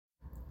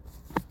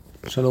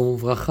Shalom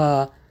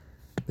Uvracha,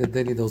 the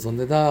daily dose on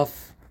the daf.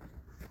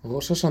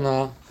 Rosh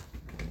Hashanah,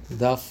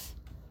 daf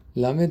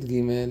Lamed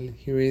Gimel.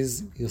 Here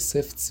is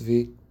Yosef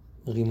Tzvi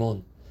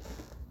Rimon.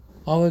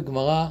 Our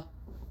Gemara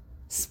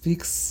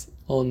speaks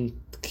on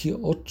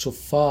Tkiot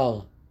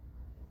Shofar.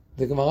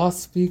 The Gemara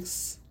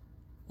speaks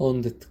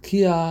on the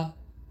Tkiya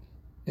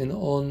and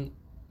on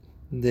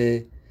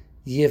the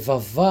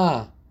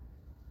Yevava,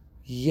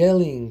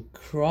 yelling,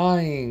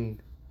 crying.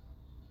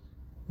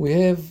 We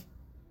have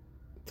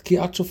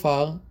Tkiat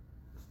Shofar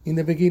in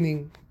the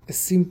beginning, a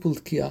simple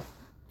Tkiya.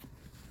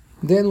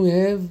 Then we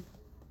have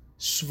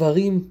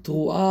Shvarim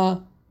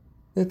Tru'a,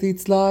 that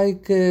it's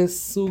like a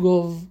sug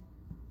of,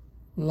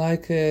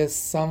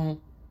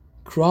 some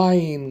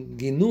crying,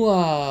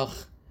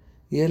 Ginuach,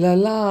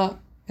 Yelala,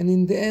 and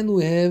in the end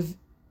we have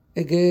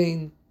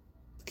again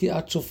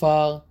Tkiat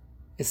Shofar,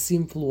 a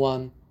simple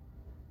one.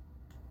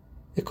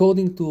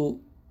 According to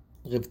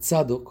Reb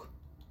Tzadok,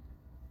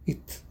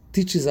 it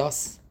teaches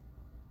us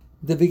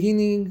the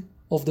beginning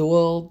of the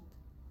world,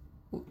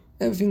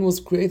 everything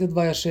was created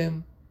by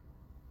Hashem.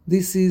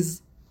 This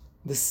is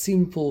the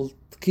simple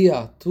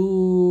Tkiya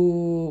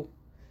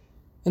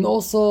and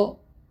also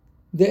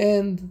the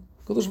end.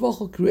 Kadosh Baruch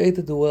Hu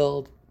created the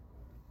world,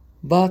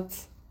 but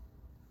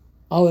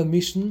our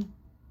mission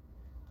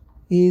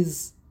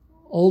is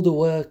all the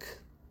work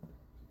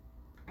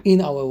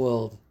in our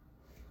world.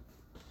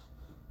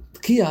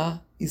 Tkiya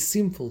is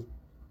simple.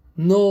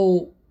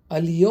 No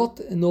aliyot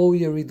and no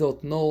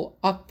yeridot, no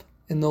up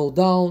and no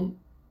down.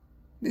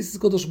 This is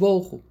Kadosh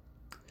Baruch Hu.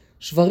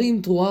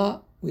 Shvarim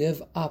Tru'a, we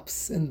have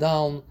ups and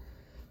down.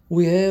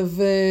 We have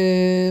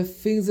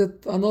things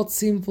that are not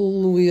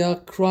simple. We are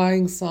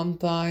crying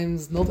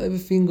sometimes. Not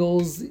everything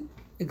goes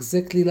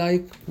exactly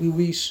like we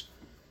wish.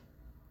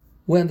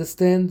 We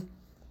understand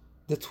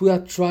that we are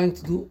trying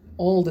to do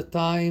all the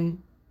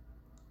time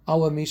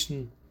our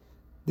mission.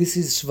 This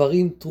is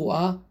Shvarim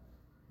Tru'a,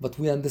 but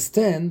we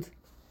understand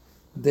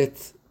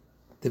that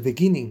the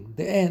beginning,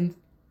 the end,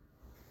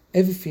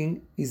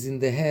 everything is in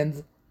the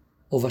hand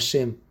of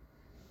Hashem.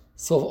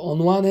 So on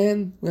one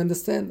hand, we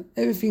understand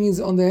everything is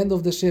on the hand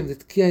of the Hashem, the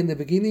Tkiya in the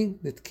beginning,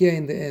 the Tkiya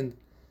in the end.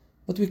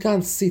 But we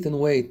can't sit and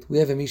wait. We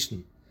have a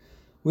mission.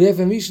 We have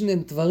a mission,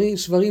 and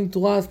Shvarim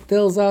Tru'a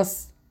tells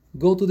us,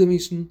 go to the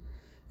mission.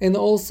 And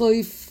also,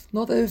 if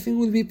not everything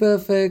will be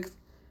perfect,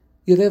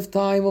 you'll have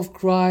time of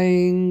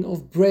crying,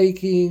 of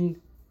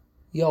breaking.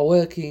 You are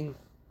working.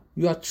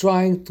 You are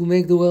trying to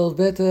make the world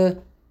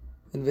better.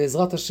 And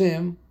Be'ezrat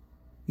Hashem,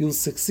 you'll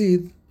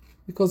succeed,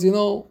 because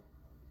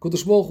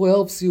Kadosh Baruch Hu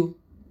helps you.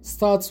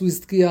 Starts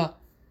with Tkiya,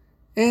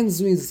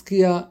 ends with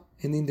Tkiya,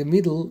 and in the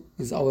middle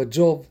is our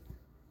job,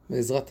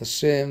 Be'ezrat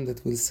Hashem,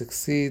 that will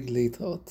succeed later on.